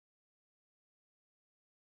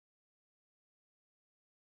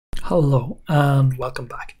Hello and welcome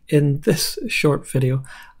back. In this short video,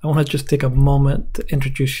 I want to just take a moment to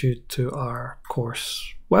introduce you to our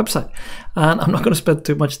course website. And I'm not going to spend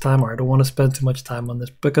too much time, or I don't want to spend too much time on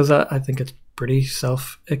this because I think it's pretty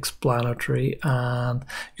self-explanatory and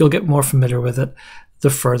you'll get more familiar with it the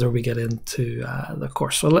further we get into the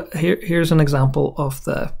course. So here's an example of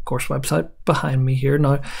the course website behind me here.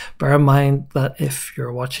 Now, bear in mind that if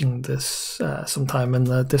you're watching this sometime in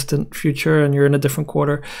the distant future and you're in a different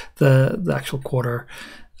quarter, the actual quarter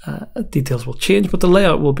details will change, but the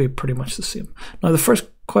layout will be pretty much the same. Now, the first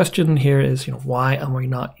question here is, why am we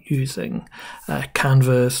not using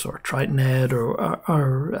Canvas or TritonEd or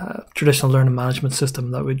our traditional learning management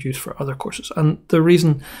system that we'd use for other courses? And the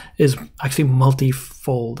reason is actually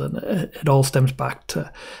multifold, and it all stems back to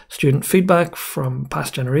student feedback from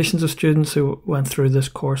past generations of students who went through this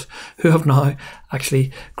course, who have now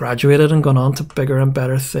actually graduated and gone on to bigger and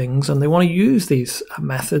better things, and they want to use these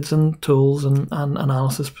methods and tools and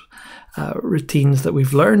analysis routines that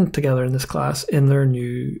we've learned together in this class in their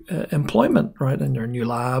new employment, right, in their new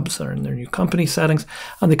labs or in their new company settings,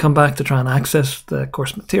 and they come back to try and access the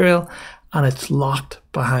course material, and it's locked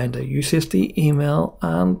behind a UCSD email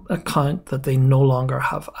and account that they no longer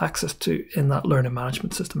have access to in that learning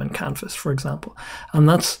management system in Canvas, for example. And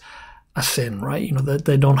that's a sin, right? That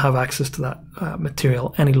they don't have access to that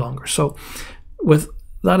material any longer. So with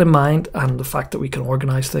that in mind, and the fact that we can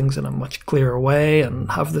organize things in a much clearer way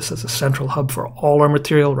and have this as a central hub for all our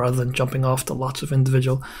material rather than jumping off to lots of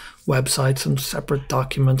individual websites and separate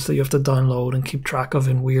documents that you have to download and keep track of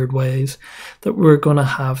in weird ways, that we're going to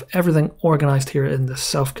have everything organized here in this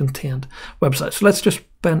self-contained website. So let's just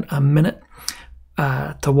spend a minute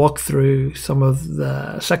to walk through some of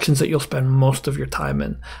the sections that you'll spend most of your time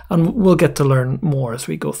in, and we'll get to learn more as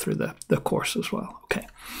we go through the course as well. Okay,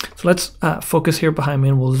 so let's focus here behind me,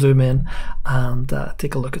 and we'll zoom in and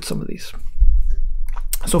take a look at some of these.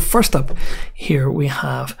 So first up here we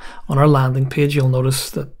have on our landing page, you'll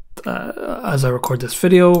notice that as I record this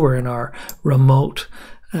video, we're in our remote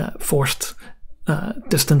forced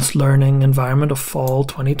distance learning environment of fall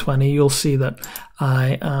 2020. You'll see that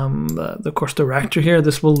I am the course director here.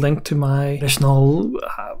 This will link to my additional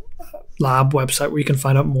lab website where you can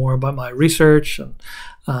find out more about my research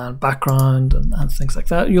and background and things like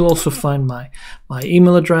that. You'll also find my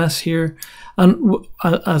email address here, and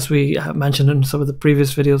as we mentioned in some of the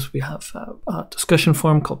previous videos, we have a discussion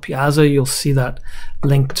forum called Piazza. You'll see that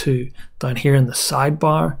link to down here in the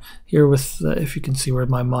sidebar here with if you can see where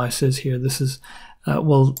my mouse is here, this is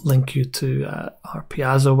will link you to our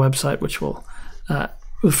Piazza website, which will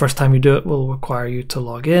the first time you do it will require you to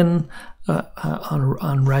log in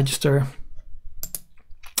and register,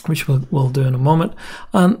 which we'll do in a moment.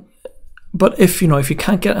 But if you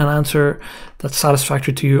can't get an answer that's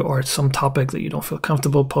satisfactory to you, or it's some topic that you don't feel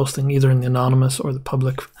comfortable posting either in the anonymous or the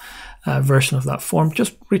public version of that form,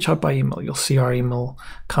 just reach out by email. You'll see our email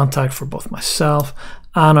contact for both myself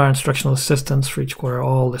and our instructional assistants for each quarter,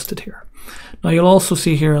 all listed here. Now you'll also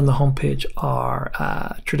see here on the homepage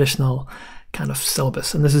our traditional kind of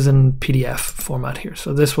syllabus, and this is in PDF format here.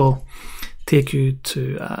 So this will take you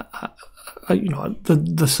to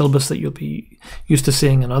the syllabus that you'll be used to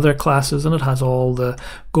seeing in other classes, and it has all the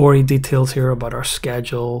gory details here about our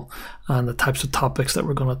schedule and the types of topics that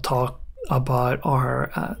we're going to talk about,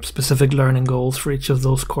 our specific learning goals for each of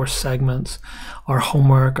those course segments, our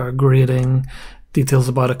homework, our grading, details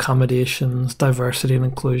about accommodations, diversity and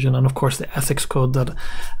inclusion, and of course the ethics code that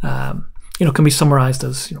can be summarized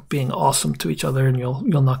as being awesome to each other, and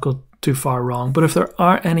you'll not go too far wrong. But if there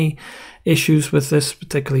are any issues with this,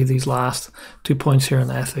 particularly these last 2 points here in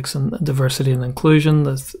the ethics and diversity and inclusion,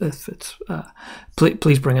 if it's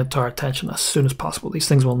please bring it to our attention as soon as possible. These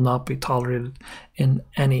things will not be tolerated in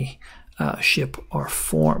any shape or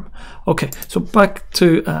form. Okay, so back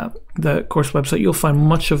to the course website. You'll find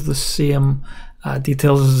much of the same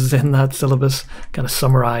details as in that syllabus kind of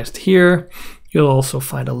summarized here. You'll also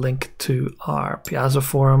find a link to our Piazza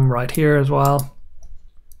forum right here as well.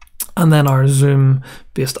 And then our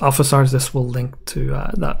Zoom-based office hours, this will link to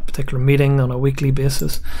that particular meeting on a weekly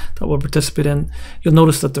basis that we'll participate in. You'll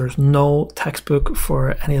notice that there's no textbook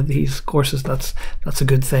for any of these courses. That's a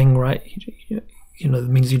good thing, right? It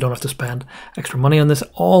means you don't have to spend extra money on this.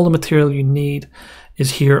 All the material you need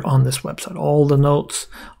is here on this website. All the notes,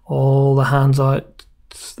 all the handouts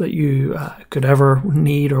that you could ever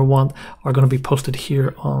need or want are going to be posted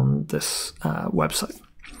here on this website.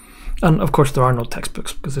 And of course there are no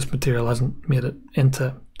textbooks because this material hasn't made it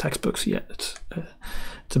into textbooks yet.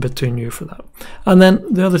 It's it's a bit too new for that. And then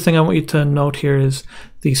the other thing I want you to note here is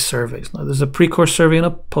these surveys. Now there's a pre-course survey and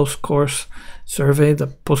a post-course survey. The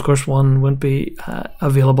post-course one won't be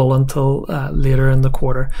available until later in the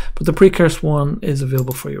quarter, but the pre-course one is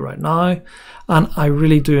available for you right now. And I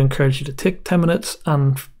really do encourage you to take 10 minutes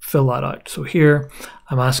and fill that out. So here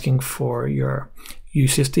I'm asking for your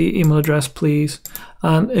UCSD email address, please.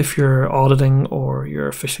 And if you're auditing or you're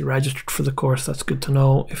officially registered for the course, that's good to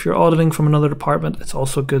know. If you're auditing from another department, it's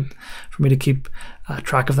also good for me to keep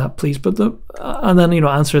track of that, please. But and then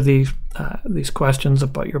answer these questions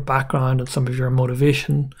about your background and some of your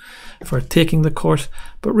motivation for taking the course.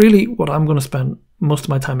 But really, what I'm going to spend most of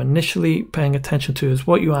my time initially paying attention to is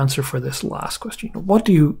what you answer for this last question. What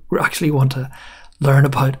do you actually want to learn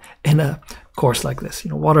about in a course like this?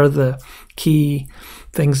 What are the key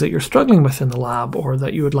things that you're struggling with in the lab, or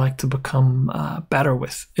that you would like to become better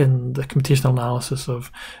with in the computational analysis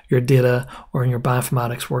of your data or in your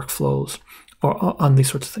bioinformatics workflows, or on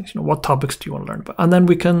these sorts of things? What topics do you want to learn about? And then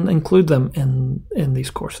we can include them in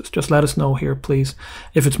these courses. Just let us know here, please.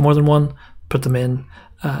 If it's more than one, put them in.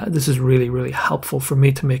 This is really, really helpful for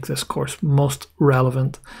me to make this course most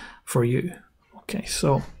relevant for you. Okay,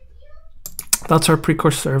 so that's our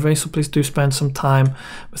pre-course survey, so please do spend some time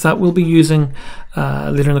with that. We'll be using,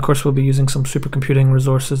 later in the course, we'll be using some supercomputing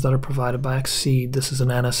resources that are provided by Exceed. This is an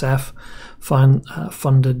NSF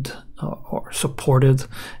funded or supported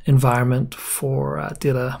environment for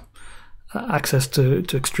data access to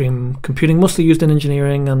extreme computing, mostly used in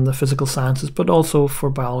engineering and the physical sciences, but also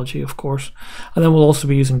for biology, of course. And then we'll also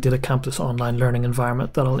be using Data Campus online learning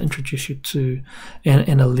environment that I'll introduce you to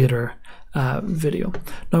in a later video.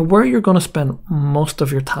 Now, where you're going to spend most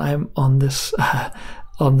of your time on this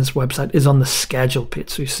website is on the schedule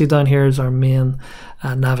page. So you see down here is our main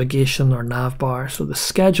navigation or nav bar. So the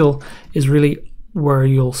schedule is really where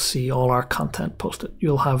you'll see all our content posted.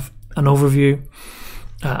 You'll have an overview,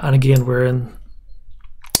 and again, we're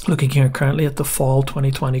looking here currently at the fall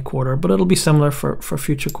 2020 quarter, but it'll be similar for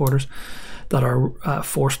future quarters that are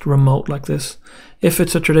forced remote like this. If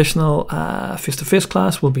it's a traditional face-to-face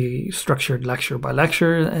class, will be structured lecture by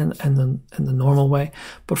lecture in the normal way.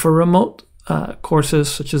 But for remote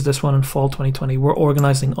courses such as this one in fall 2020, we're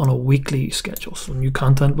organizing on a weekly schedule. So new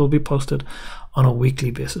content will be posted on a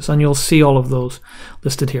weekly basis. And you'll see all of those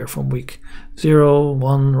listed here from week 0,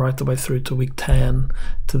 1, right the way through to week 10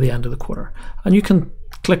 to the end of the quarter. And you can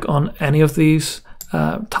click on any of these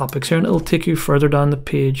topics here, and it'll take you further down the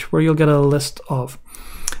page where you'll get a list of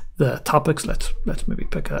the topics. Let's maybe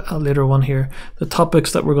pick a later one here. The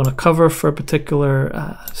topics that we're going to cover for a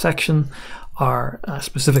particular section are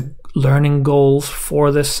specific learning goals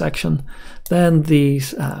for this section. Then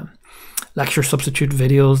these lecture substitute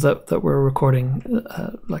videos that we're recording,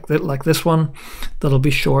 like this one, that'll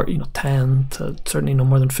be short, 10 to certainly no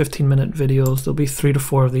more than 15-minute videos. There'll be 3 to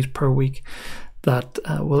 4 of these per week that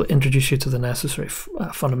will introduce you to the necessary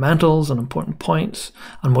fundamentals and important points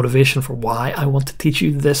and motivation for why I want to teach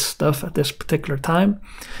you this stuff at this particular time.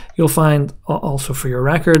 You'll find also for your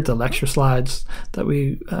record the lecture slides that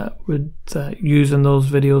we would use in those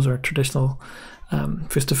videos or traditional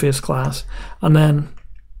face-to-face class, and then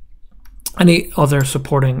any other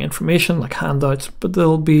supporting information like handouts. But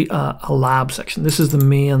there'll be a lab section. This is the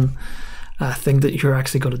main thing that you're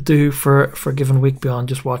actually going to do for a given week beyond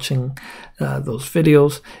just watching those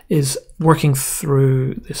videos, is working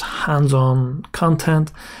through this hands-on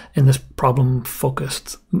content in this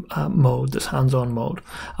problem-focused mode, this hands-on mode.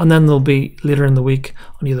 And then there'll be later in the week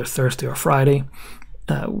on either Thursday or Friday,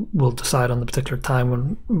 we'll decide on the particular time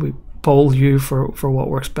when we poll you for what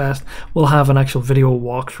works best, we'll have an actual video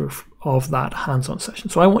walkthrough of that hands-on session.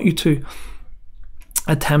 So I want you to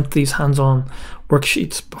attempt these hands-on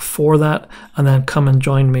worksheets before that, and then come and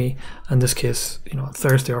join me, in this case, on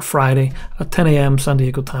Thursday or Friday at 10 a.m. San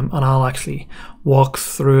Diego time, and I'll actually walk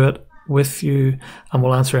through it with you, and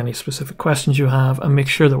we'll answer any specific questions you have and make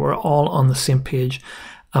sure that we're all on the same page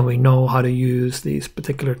and we know how to use these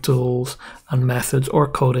particular tools and methods or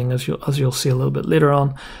coding, as you'll see a little bit later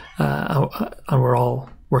on, and we're all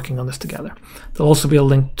working on this together. There'll also be a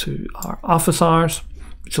link to our office hours,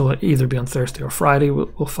 which will either be on Thursday or Friday. We'll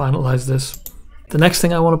finalize this. The next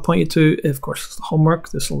thing I want to point you to, of course, is the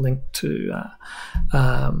homework. This will link to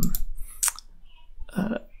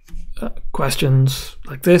questions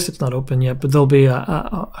like this. It's not open yet, but there'll be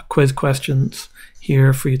a quiz questions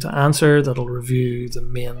here for you to answer that'll review the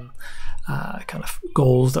main kind of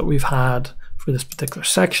goals that we've had for this particular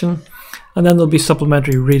section. And then there'll be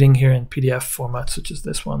supplementary reading here in PDF format, such as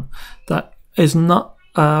this one. That is not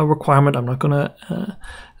a requirement. I'm not going to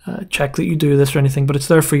check that you do this or anything, but it's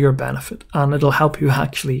there for your benefit, and it'll help you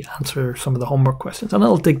actually answer some of the homework questions, and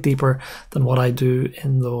it'll dig deeper than what I do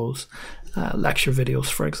in those lecture videos,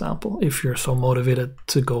 for example, if you're so motivated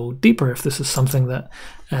to go deeper, if this is something that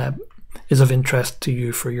is of interest to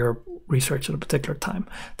you for your research at a particular time.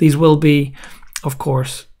 These will be, of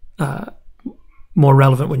course, more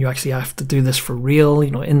relevant when you actually have to do this for real,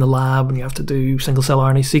 you know, in the lab, and you have to do single-cell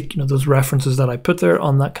RNA-seq, you know, those references that I put there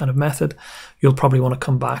on that kind of method, you'll probably want to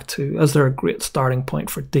come back to, as they're a great starting point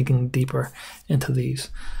for digging deeper into these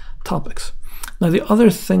topics. Now, the other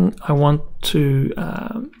thing I want to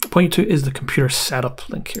point you to is the computer setup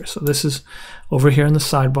link here. So this is over here in the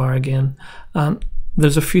sidebar again, and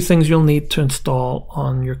there's a few things you'll need to install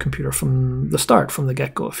on your computer from the start, from the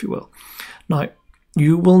get-go, if you will. Now,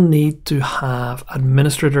 you will need to have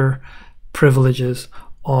administrator privileges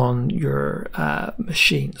on your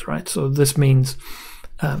machines, right? So this means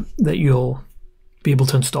that you'll be able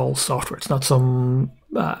to install software. It's not some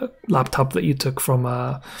laptop that you took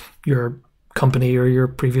from your company or your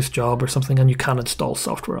previous job or something and you can't install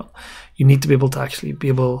software on. You need to be able to actually be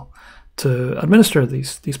able to administer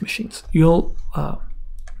these machines. You'll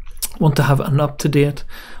want to have an up-to-date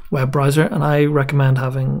web browser, and I recommend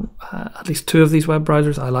having at least 2 of these web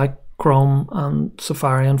browsers. I like Chrome and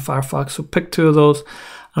Safari and Firefox, so pick 2 of those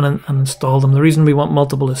and install them. The reason we want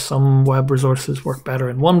multiple is some web resources work better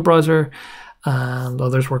in one browser and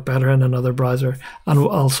others work better in another browser, and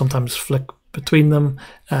I'll sometimes flick between them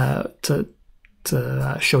to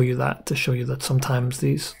show you that sometimes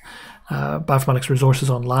these bioinformatics resources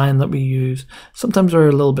online that we use sometimes are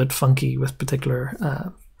a little bit funky with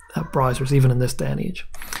particular browsers, even in this day and age.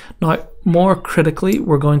 Now, more critically,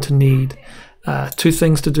 we're going to need 2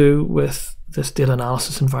 things to do with this data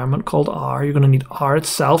analysis environment called R. You're going to need R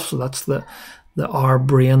itself, so that's the R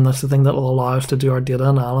brain, that's the thing that will allow us to do our data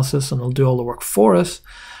analysis, and it'll do all the work for us.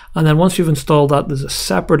 And then once you've installed that, there's a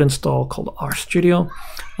separate install called RStudio,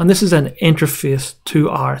 and this is an interface to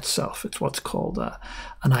R itself. It's what's called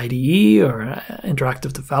an IDE, or an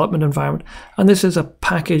interactive development environment, and this is a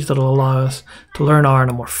package that will allow us to learn R in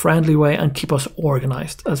a more friendly way and keep us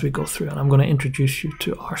organized as we go through. And I'm going to introduce you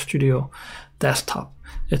to RStudio Desktop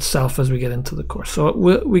itself as we get into the course. So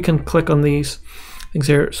we can click on these things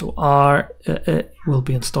here. So R it will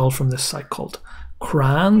be installed from this site called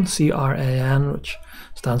CRAN, C-R-A-N, which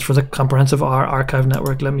stands for the Comprehensive R Archive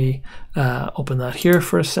Network. Let me open that here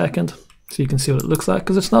for a second so you can see what it looks like,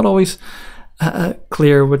 because it's not always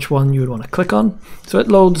clear which one you would want to click on. So it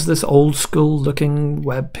loads this old school looking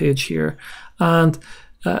web page here, and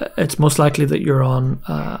it's most likely that you're on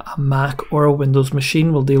a Mac or a Windows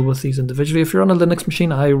machine. We'll deal with these individually. If you're on a Linux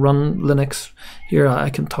machine, I run Linux here.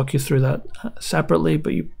 I can talk you through that separately,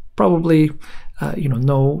 but you probably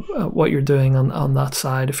know what you're doing on that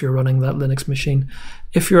side if you're running that Linux machine.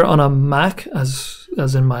 If you're on a Mac, as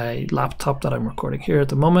in my laptop that I'm recording here at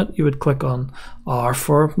the moment, you would click on R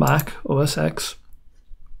for Mac OS X,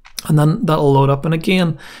 and then that'll load up. And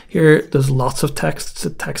again, here there's lots of text. It's a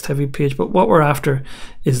text-heavy page, but what we're after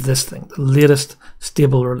is this thing, the latest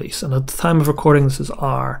stable release. And at the time of recording, this is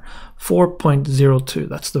R 4.02.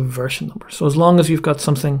 That's the version number. So as long as you've got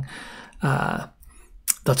something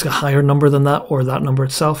that's a higher number than that, or that number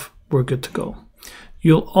itself, we're good to go.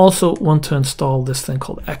 You'll also want to install this thing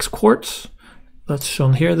called Xquartz. That's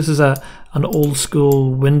shown here. This is an old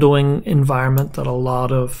school windowing environment that a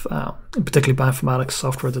lot of, particularly bioinformatics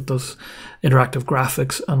software that does interactive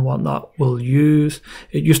graphics and whatnot, will use.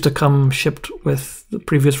 It used to come shipped with the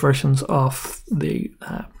previous versions of the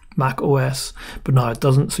Mac OS, but now it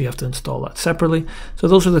doesn't, so you have to install that separately. So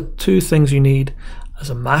those are the 2 things you need as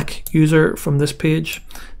a Mac user from this page.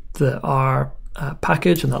 The R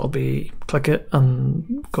package, and that'll be click it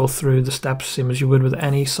and go through the steps same as you would with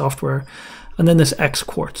any software, and then this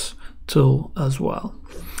Xquartz tool as well.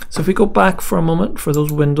 So if we go back for a moment for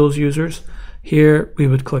those Windows users, here we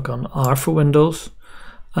would click on R for Windows,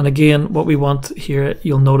 and again what we want here,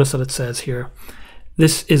 you'll notice that it says here,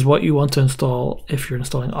 this is what you want to install if you're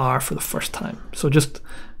installing R for the first time. So just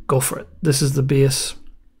go for it. This is the base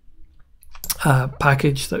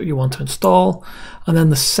package that you want to install, and then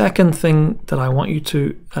the second thing that I want you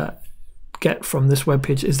to get from this web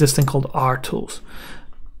page is this thing called R Tools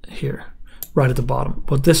here, right at the bottom.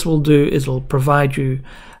 What this will do is it'll provide you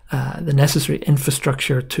the necessary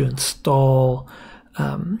infrastructure to install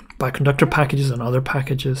bioconductor packages and other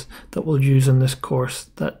packages that we'll use in this course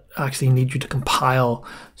that actually need you to compile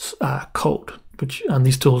code. And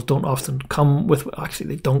these tools don't often come with, actually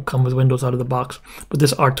they don't come with Windows out of the box, but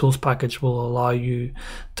this R Tools package will allow you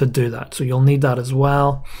to do that. So you'll need that as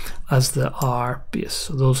well as the R base.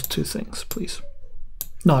 So those 2 things, please.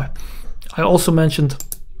 Now, I also mentioned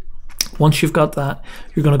Once you've got that,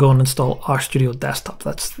 you're going to go and install RStudio Desktop.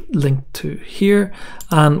 That's linked to here,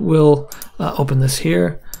 and we'll open this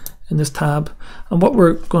here in this tab. And what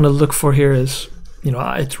we're going to look for here is, you know,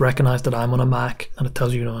 it's recognized that I'm on a Mac, and it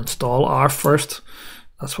tells you to install R first.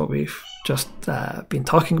 That's what we've just been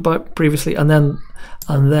talking about previously, and then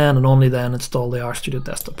and only then install the RStudio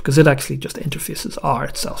Desktop, because it actually just interfaces R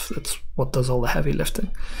itself. It's what does all the heavy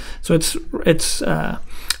lifting. So it's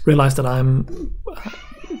realized that I'm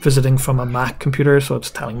visiting from a Mac computer, so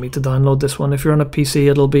it's telling me to download this one. If you're on a PC,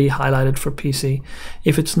 it'll be highlighted for PC.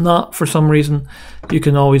 If it's not for some reason, you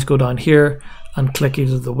can always go down here and click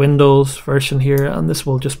either the Windows version here, and this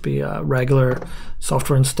will just be a regular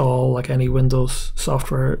software install like any Windows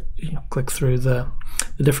software. You know, click through the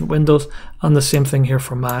different windows, and the same thing here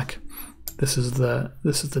for Mac. This is the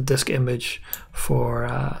disk image for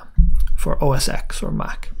OS X or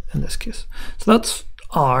Mac in this case. So that's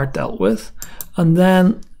R dealt with. And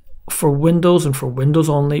then for Windows and for Windows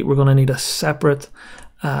only, we're going to need a separate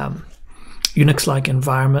Unix-like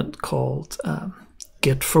environment called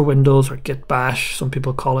Git for Windows, or Git Bash, some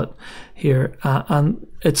people call it here, and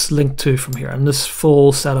it's linked to from here, and this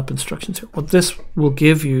full setup instructions here. What this will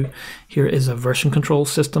give you here is a version control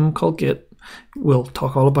system called Git. We'll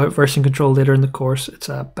talk all about version control later in the course. It's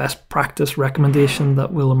a best practice recommendation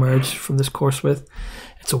that will emerge from this course with.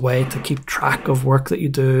 It's a way to keep track of work that you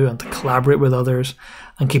do and to collaborate with others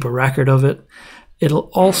and keep a record of it. It'll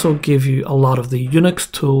also give you a lot of the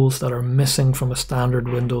Unix tools that are missing from a standard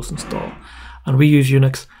Windows install. And we use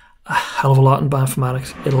Unix a hell of a lot in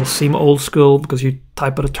bioinformatics. It'll seem old school because you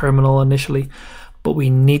type at a terminal initially, but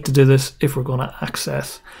we need to do this if we're going to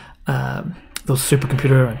access those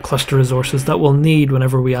supercomputer and cluster resources that we'll need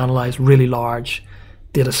whenever we analyze really large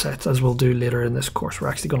data sets, as we'll do later in this course. We're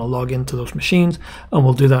actually going to log into those machines, and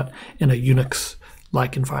we'll do that in a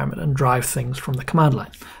Unix-like environment and drive things from the command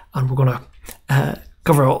line. And we're going to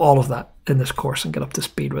cover all of that in this course and get up to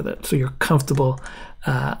speed with it, so you're comfortable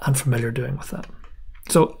and familiar doing with that.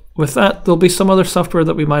 So with that, there'll be some other software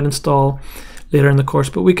that we might install later in the course,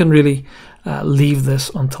 but we can really leave this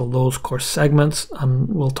until those course segments, and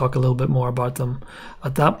we'll talk a little bit more about them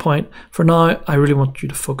at that point. For now, I really want you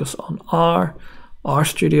to focus on R,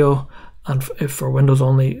 RStudio, and if for Windows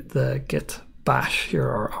only, the Git Bash here,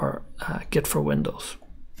 or Git for Windows.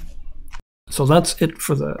 So that's it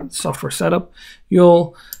for the software setup.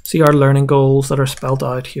 You'll see our learning goals that are spelled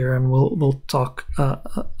out here, and we'll talk a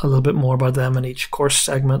little bit more about them in each course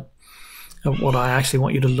segment, of what I actually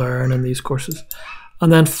want you to learn in these courses.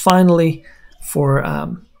 And then finally, for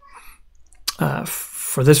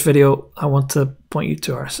this video, I want to point you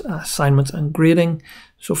to our assignments and grading.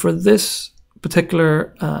 So for this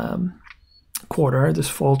particular quarter, this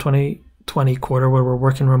fall 2020 quarter, where we're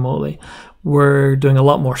working remotely, we're doing a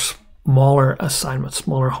lot more smaller assignments,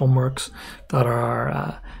 smaller homeworks that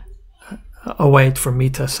are a way for me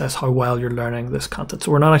to assess how well you're learning this content.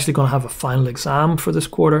 So we're not actually going to have a final exam for this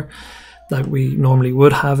quarter that we normally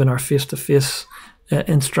would have in our face-to-face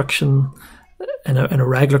instruction in a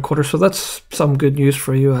regular quarter. So that's some good news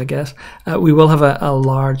for you, I guess. We will have a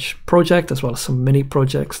large project, as well as some mini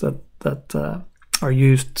projects that are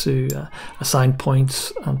used to assign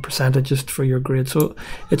points and percentages for your grade. So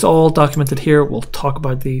it's all documented here. We'll talk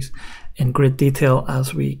about these in great detail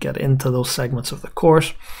as we get into those segments of the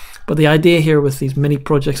course. But the idea here with these mini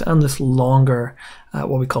projects and this longer,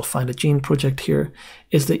 what we call Find a Gene project here,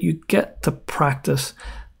 is that you get to practice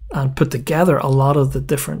and put together a lot of the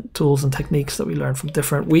different tools and techniques that we learn from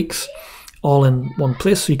different weeks, all in one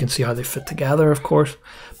place, so you can see how they fit together, of course,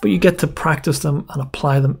 but you get to practice them and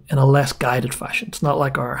apply them in a less guided fashion. It's not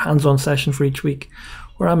like our hands-on session for each week,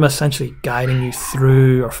 where I'm essentially guiding you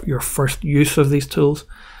through your first use of these tools.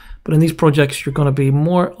 But in these projects, you're going to be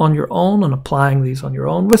more on your own and applying these on your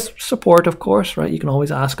own, with support, of course, right? You can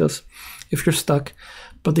always ask us if you're stuck.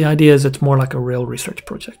 But the idea is it's more like a real research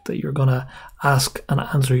project, that you're going to ask and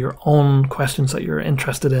answer your own questions that you're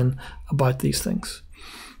interested in about these things.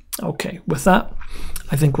 Okay, with that,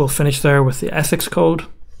 I think we'll finish there with the ethics code.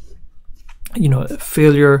 You know,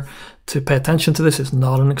 failure to pay attention to this is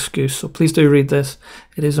not an excuse, so please do read this.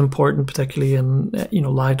 It is important, particularly in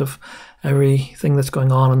light of everything that's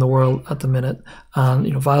going on in the world at the minute,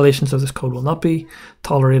 and violations of this code will not be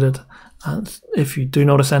tolerated. And if you do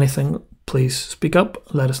notice anything, please speak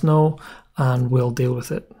up, let us know, and we'll deal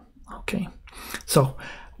with it. Okay, so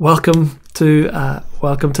welcome to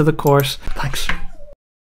the course. Thanks.